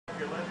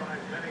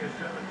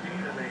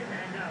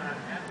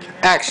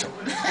Action.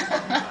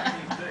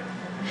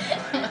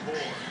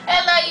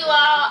 Hello, you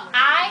all.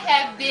 I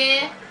have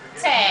been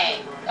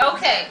tagged.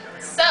 Okay,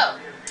 so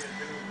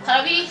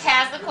hubby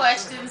has the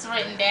questions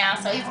written down,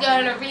 so he's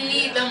going to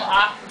read them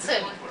off to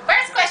me.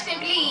 First question,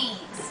 please.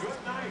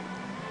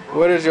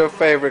 What is your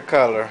favorite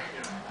color?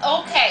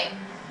 Okay,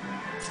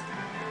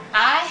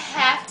 I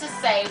have to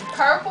say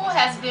purple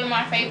has been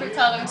my favorite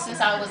color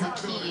since I was a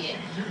kid.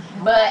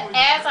 But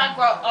as I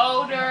grow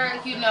older,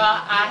 you know,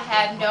 I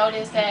have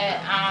noticed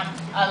that I'm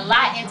a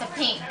lot into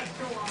pink.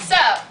 So,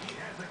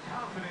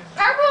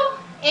 purple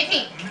and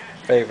pink.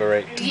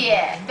 Favorite.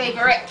 Yeah,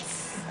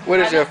 favorites. What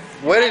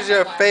is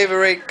your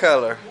favorite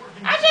color?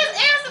 I just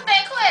answered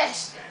that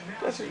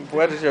question.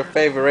 What is your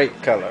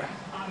favorite color?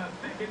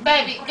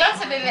 Baby, go to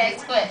the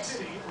next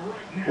question.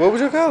 What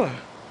was your color?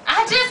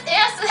 I just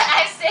answered.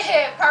 I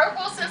said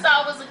purple since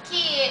I was a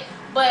kid,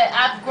 but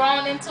I've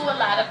grown into a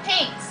lot of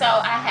pink, so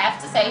I have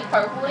to say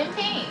purple and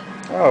pink.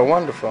 Oh,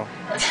 wonderful.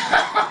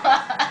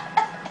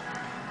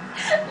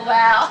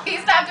 Wow,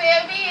 he's not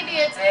paying me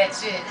any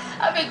attention.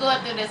 I've been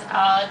going through this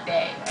all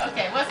day.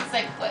 Okay, what's the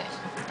second question?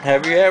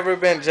 Have you ever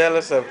been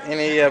jealous of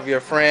any of your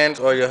friends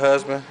or your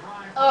husband?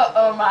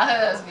 Oh, my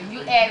husband.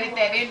 You added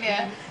that in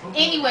there.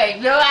 Anyway,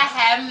 no, I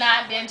have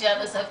not been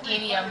jealous of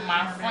any of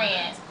my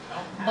friends.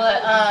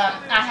 But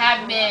I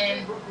have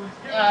been,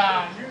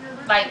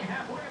 like,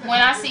 when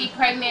I see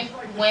pregnant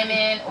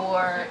women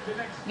or,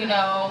 you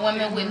know,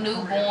 women with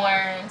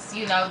newborns,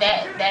 you know,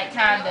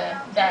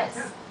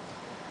 that's,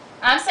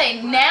 I'm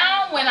saying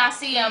now when I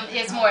see them,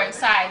 it's more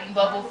exciting.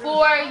 But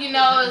before, you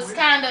know, it's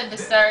kind of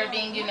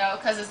disturbing, you know,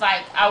 because it's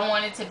like I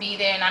wanted to be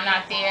there and I'm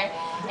not there.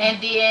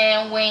 And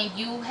then when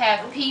you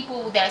have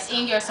people that's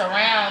in your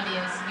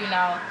surroundings, you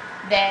know,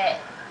 that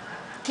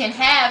can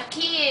have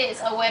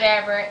kids or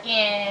whatever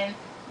and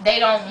they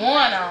don't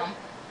want them,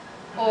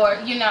 or,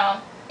 you know,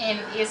 and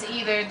it's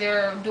either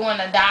they're doing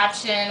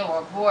adoption or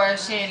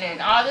abortion and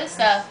all this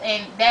stuff,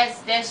 and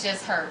that's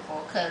just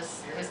hurtful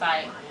because it's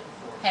like,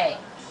 hey,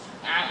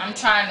 I'm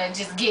trying to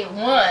just get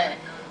one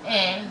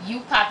and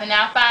you popping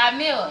out 5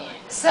 million.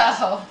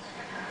 So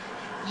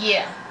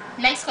yeah,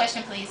 next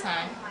question please,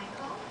 hon.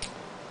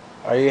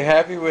 Are you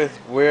happy with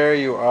where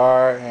you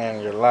are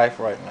in your life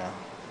right now?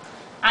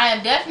 I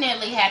am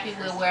definitely happy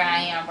with where I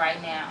am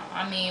right now.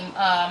 I mean,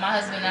 my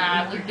husband and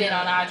I, we've been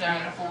on our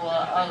journey for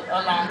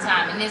a long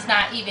time, and it's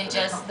not even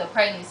just the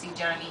pregnancy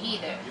journey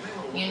either.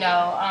 You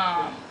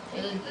know,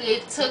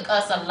 it took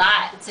us a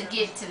lot to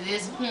get to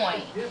this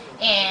point,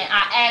 and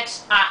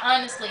I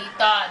honestly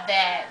thought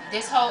that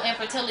this whole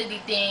infertility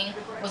thing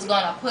was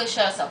going to push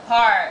us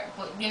apart.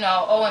 But, you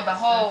know, oh and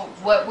behold,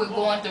 what we're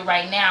going through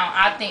right now,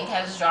 I think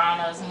has drawn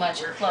us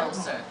much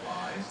closer.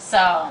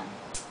 So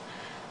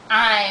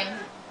I'm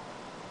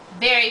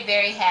very,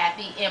 very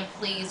happy and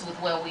pleased with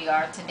where we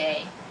are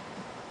today.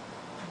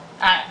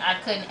 I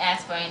couldn't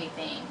ask for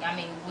anything. I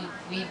mean,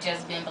 we've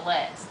just been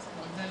blessed.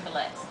 We've been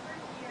blessed.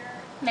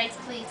 Next,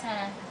 please,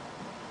 hon.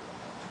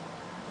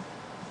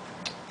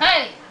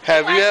 Honey,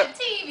 Have you watching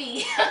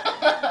TV.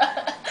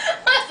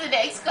 What's the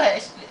next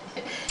question?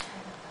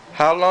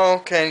 How long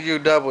can you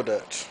double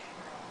dutch?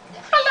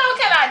 How long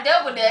can I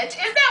double dutch?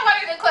 Is that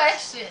one of the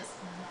questions?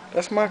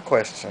 That's my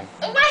question.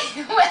 Why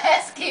you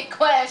asking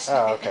questions?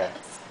 Oh, okay.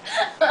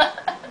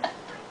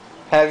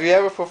 Have you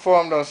ever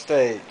performed on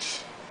stage?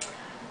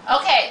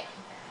 Okay,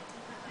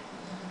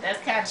 that's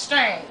kind of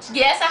strange.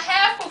 Yes, I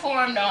have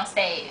performed on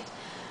stage.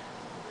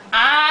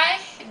 I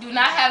do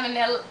not have an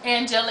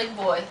angelic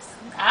voice,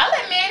 I'll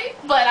admit it,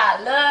 but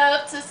I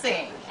love to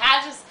sing.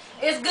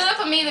 It's good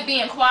for me to be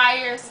in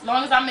choirs, as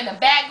long as I'm in the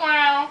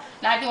background,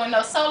 not doing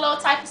no solo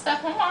type of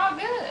stuff, I'm all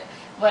good.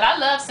 But I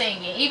love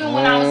singing, even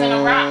when I was in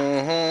a rock.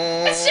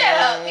 Shut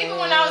up. Even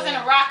when I was in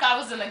a rock, I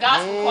was in the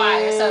gospel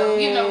choir. So,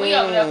 you know, we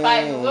over there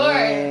fighting the Lord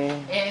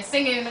and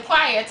singing in the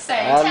choir at the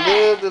same time.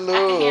 I love the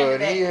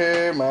Lord. He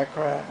heard my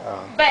cry.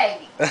 Oh.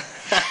 Baby.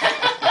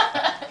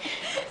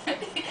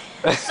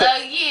 So,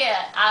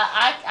 yeah,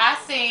 I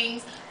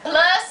sing.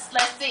 Plus,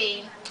 let's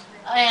see, in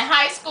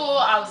high school,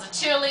 I was a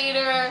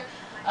cheerleader.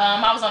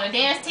 I was on a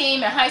dance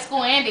team in high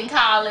school and in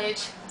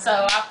college.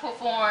 So, I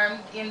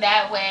performed in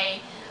that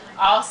way.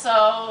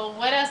 Also,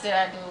 what else did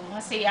I do?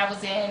 Let's see, I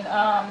was in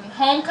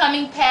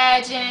homecoming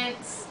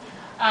pageants.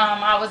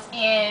 I was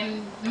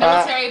in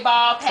military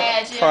ball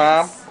pageants.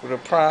 Prom?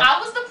 I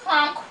was the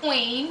prom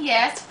queen.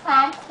 Yes,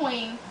 prom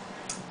queen.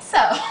 So,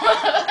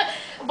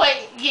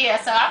 but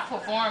yeah, so I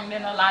performed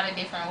in a lot of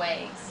different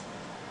ways.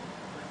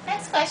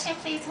 Next question,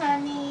 please,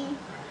 honey.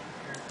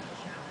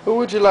 Who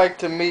would you like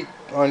to meet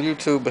on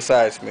YouTube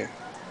besides me?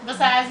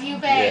 Besides you,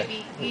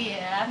 baby?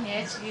 Yeah, I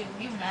met you.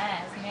 You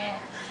nice, man.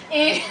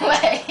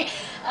 Anyway,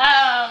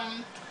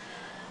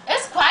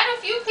 it's quite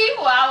a few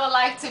people I would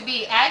like to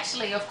meet.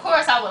 Actually, of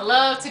course, I would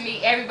love to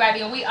meet everybody,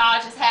 and we all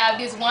just have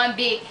this one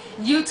big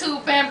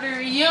YouTube family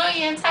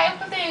reunion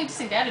type of thing.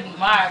 See, that'd be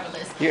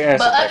marvelous. You answered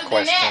but that other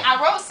question. than that, I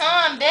wrote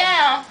some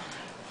down,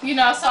 you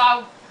know, so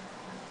I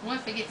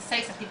wouldn't forget to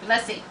say some people.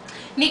 Let's see.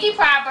 Nikki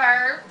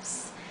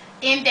Proverbs,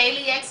 In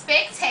Daily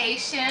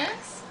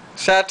Expectations.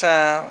 Shot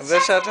Town. Is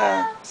that Shot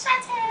Town?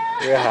 Shot Town.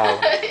 You're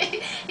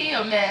hollering. He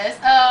a mess.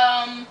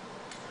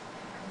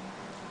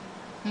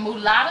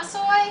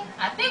 Mulatasoy?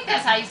 I think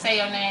that's how you say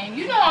your name.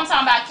 You know what I'm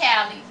talking about,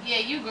 Callie. Yeah,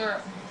 you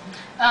girl.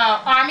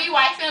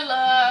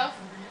 Armywifenluv,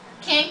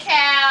 Ken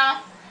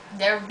Cal,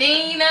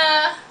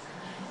 Dervina,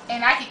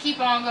 and I could keep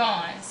on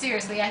going.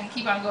 Seriously, I could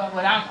keep on going,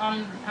 but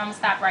I'm gonna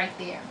stop right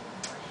there.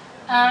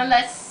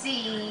 Let's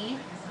see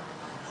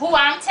who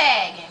I'm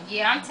tagging.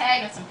 Yeah, I'm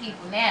tagging some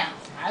people now.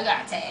 I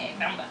got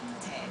tagged. I'm about to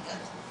tag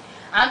us.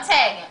 I'm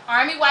tagging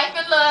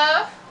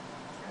Armywifenluv,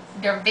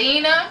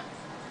 Dervina,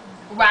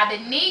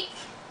 Robynique,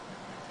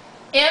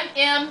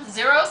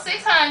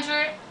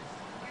 MM0600,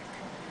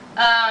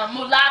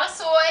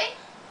 Mulatasoy,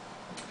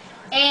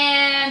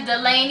 and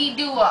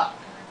Delaneyduo.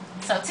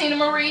 So Tina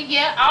Marie,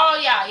 yeah, all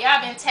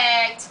y'all been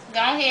tagged. Go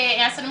ahead,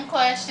 answer them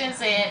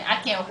questions, and I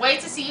can't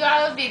wait to see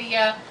y'all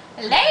video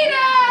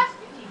later.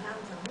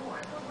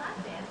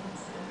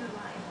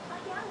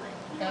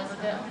 That was a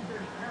good one.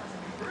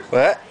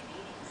 What?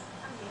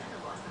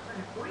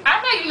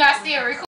 I know you're not still recording.